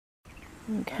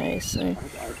Okay, so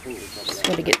just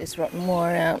got to get this rotten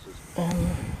wire out,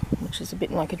 which is a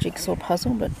bit like a jigsaw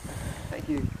puzzle, but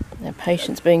our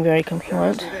patient's being very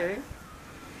compliant. And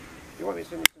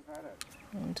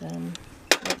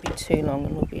won't be too long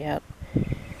and we'll be out.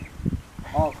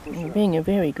 You're being a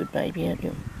very good baby, aren't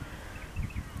you?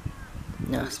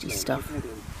 Nasty stuff.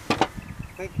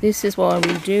 This is why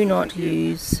we do not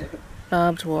use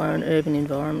barbed wire in urban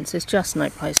environments. There's just no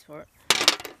place for it.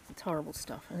 It's horrible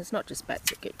stuff. And it's not just bats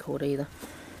that get caught either.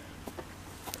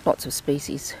 Lots of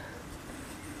species.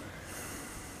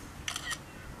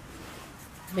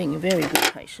 Being a very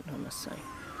good patient, I must say.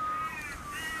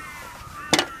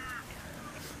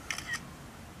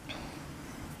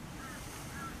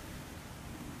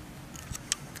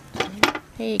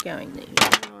 How are you going there? You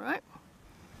doing alright?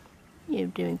 You're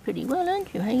doing pretty well,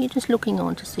 aren't you? Hey, you're just looking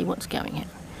on to see what's going on.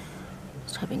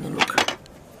 Just having a look.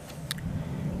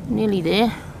 Nearly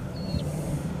there.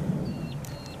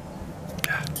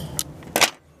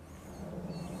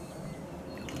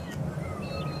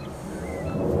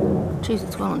 Geez,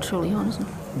 it's well and truly on, isn't it?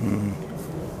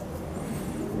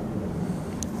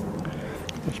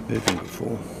 It's beeping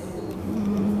before.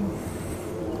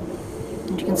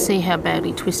 And you can see how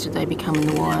badly twisted they become in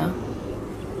the wire.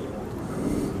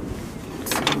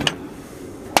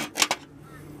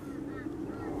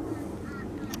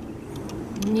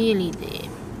 Nearly there.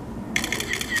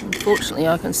 Unfortunately,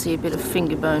 I can see a bit of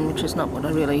finger bone, which is not what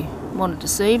I really wanted to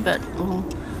see, but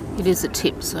it is a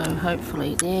tip, so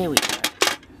hopefully, there we go.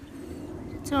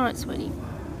 It's alright, sweetie.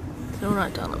 It's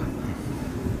alright, darling.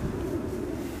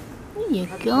 There you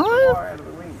go.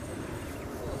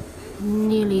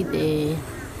 Nearly there.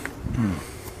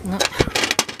 Nope.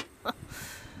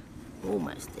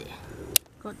 Almost there.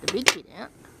 Got the big bit out.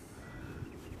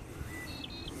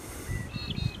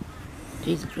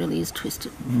 Jeez, it really is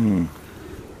twisted. Ooh,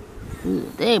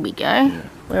 there we go. Yeah.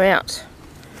 We're out.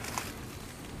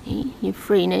 You're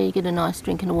free now. You get a nice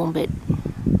drink and a warm bed.